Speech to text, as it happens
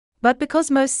But because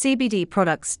most CBD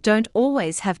products don't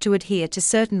always have to adhere to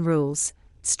certain rules,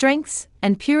 strengths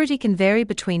and purity can vary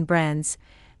between brands,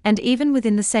 and even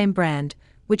within the same brand,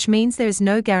 which means there is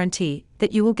no guarantee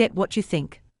that you will get what you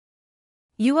think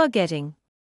you are getting.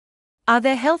 Are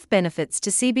there health benefits to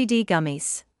CBD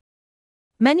gummies?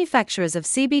 Manufacturers of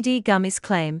CBD gummies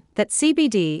claim that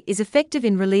CBD is effective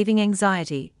in relieving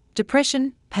anxiety,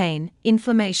 depression, pain,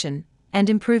 inflammation, and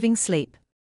improving sleep.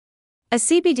 A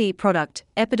CBD product,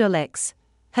 Epidiolex,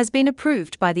 has been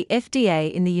approved by the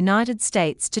FDA in the United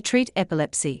States to treat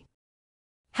epilepsy.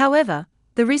 However,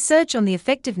 the research on the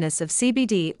effectiveness of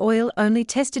CBD oil only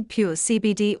tested pure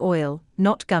CBD oil,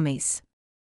 not gummies.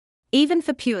 Even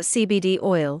for pure CBD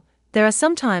oil, there are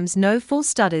sometimes no full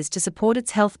studies to support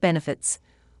its health benefits,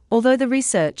 although the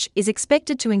research is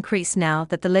expected to increase now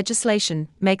that the legislation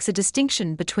makes a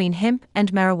distinction between hemp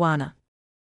and marijuana.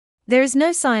 There is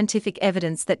no scientific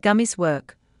evidence that gummies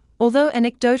work, although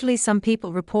anecdotally some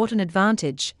people report an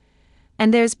advantage,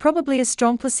 and there is probably a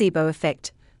strong placebo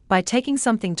effect. By taking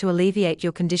something to alleviate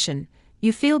your condition,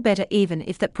 you feel better even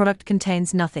if that product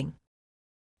contains nothing.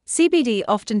 CBD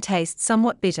often tastes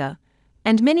somewhat bitter,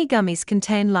 and many gummies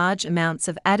contain large amounts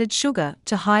of added sugar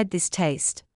to hide this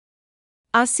taste.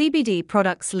 Are CBD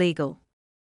products legal?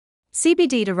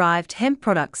 CBD-derived hemp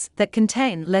products that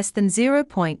contain less than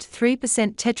 0.3%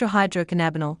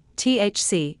 tetrahydrocannabinol,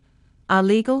 THC, are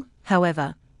legal.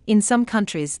 However, in some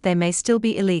countries they may still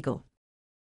be illegal.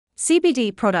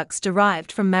 CBD products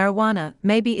derived from marijuana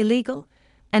may be illegal,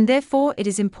 and therefore it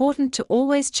is important to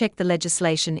always check the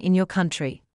legislation in your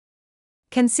country.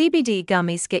 Can CBD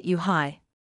gummies get you high?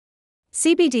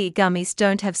 CBD gummies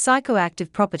don't have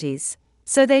psychoactive properties,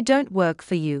 so they don't work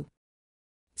for you.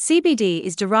 CBD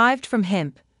is derived from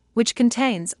hemp, which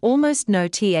contains almost no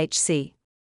THC.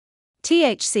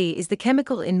 THC is the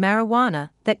chemical in marijuana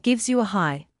that gives you a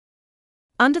high.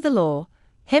 Under the law,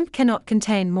 hemp cannot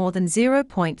contain more than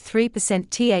 0.3%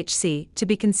 THC to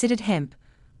be considered hemp,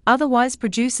 otherwise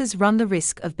producers run the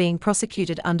risk of being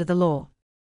prosecuted under the law.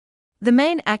 The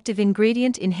main active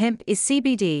ingredient in hemp is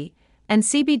CBD, and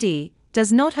CBD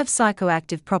does not have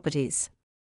psychoactive properties.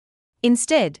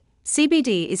 Instead,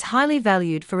 CBD is highly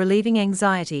valued for relieving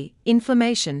anxiety,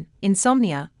 inflammation,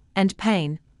 insomnia, and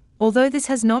pain, although this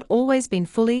has not always been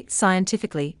fully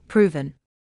scientifically proven.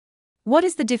 What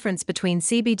is the difference between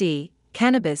CBD,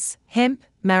 cannabis, hemp,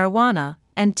 marijuana,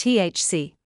 and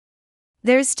THC?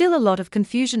 There is still a lot of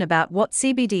confusion about what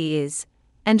CBD is,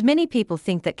 and many people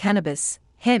think that cannabis,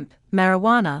 hemp,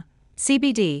 marijuana,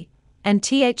 CBD, and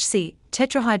THC,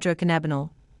 tetrahydrocannabinol,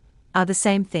 are the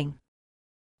same thing.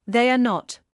 They are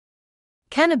not.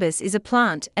 Cannabis is a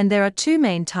plant and there are two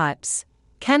main types,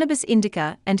 cannabis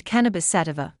indica and cannabis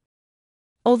sativa.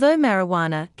 Although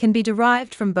marijuana can be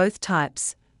derived from both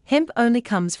types, hemp only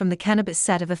comes from the cannabis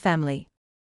sativa family.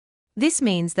 This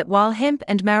means that while hemp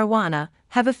and marijuana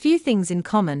have a few things in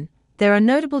common, there are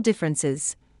notable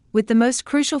differences, with the most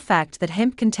crucial fact that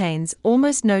hemp contains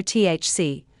almost no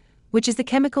THC, which is the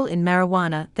chemical in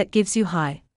marijuana that gives you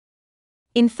high.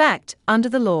 In fact, under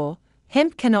the law,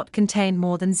 hemp cannot contain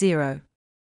more than 0.3%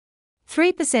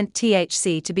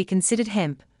 THC to be considered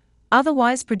hemp,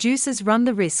 otherwise producers run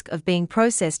the risk of being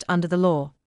processed under the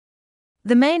law.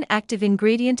 The main active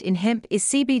ingredient in hemp is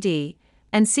CBD,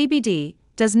 and CBD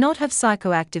does not have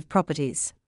psychoactive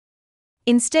properties.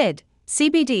 Instead,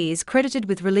 CBD is credited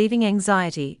with relieving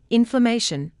anxiety,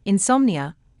 inflammation,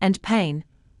 insomnia, and pain,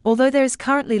 although there is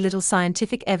currently little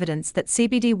scientific evidence that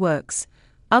CBD works,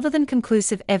 other than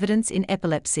conclusive evidence in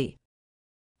epilepsy.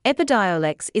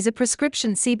 Epidiolex is a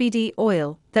prescription CBD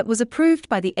oil that was approved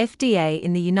by the FDA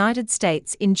in the United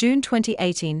States in June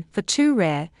 2018 for two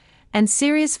rare and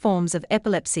serious forms of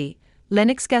epilepsy,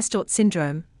 Lennox-Gastaut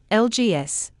syndrome,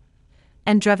 LGS,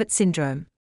 and Dravet syndrome.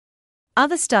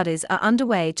 Other studies are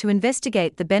underway to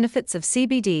investigate the benefits of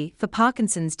CBD for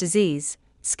Parkinson's disease,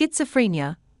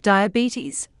 schizophrenia,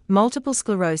 diabetes, multiple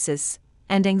sclerosis,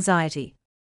 and anxiety.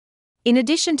 In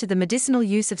addition to the medicinal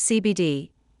use of CBD,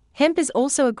 hemp is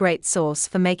also a great source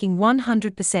for making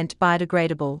 100%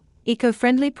 biodegradable,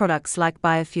 eco-friendly products like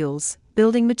biofuels,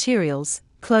 building materials,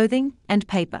 clothing, and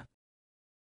paper.